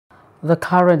The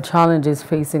current challenges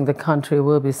facing the country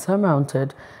will be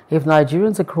surmounted if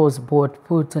Nigerians across the board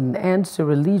put an end to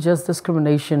religious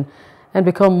discrimination and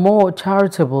become more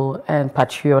charitable and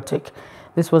patriotic.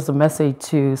 This was the message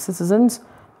to citizens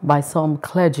by some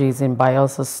clergies in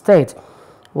Bayelsa State.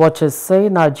 Watchers say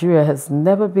Nigeria has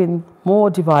never been more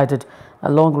divided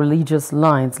along religious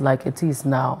lines like it is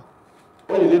now.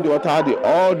 When you lay the altar,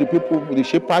 all the people, the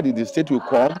shepherd in the state will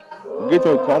come,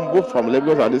 will come both from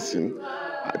Lagos and this thing,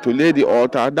 to lay the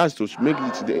altar. That's to make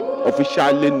it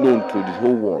officially known to the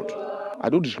whole world. I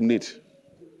don't discriminate.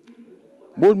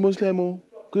 Both Muslim,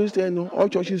 Christian, all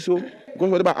churches, so because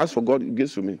whatever I ask for God, it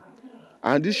gives to me.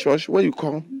 And this church, when you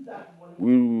come,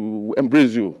 we will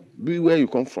embrace you, be where you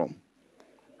come from.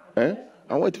 And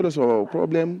when you tell us our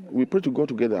problem, we pray to God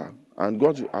together, and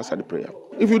God will answer the prayer.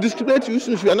 If you discriminate,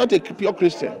 if you are not a pure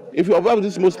Christian, if you observe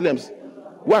these Muslims,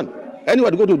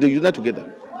 anyone go to the unite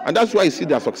together, and that's why you see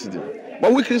they are succeeding.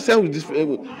 But we Christians,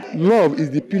 love is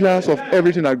the pillars of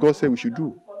everything that God said we should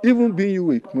do. Even being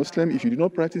you a Muslim, if you do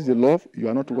not practice the love, you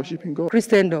are not worshiping God.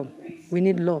 Christendom, we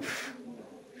need love.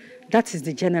 That is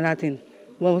the general thing.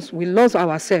 Once we love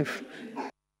ourselves.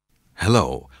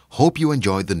 Hello, hope you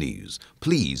enjoyed the news.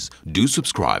 Please do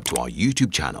subscribe to our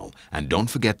YouTube channel and don't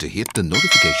forget to hit the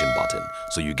notification button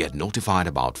so you get notified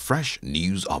about fresh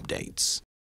news updates.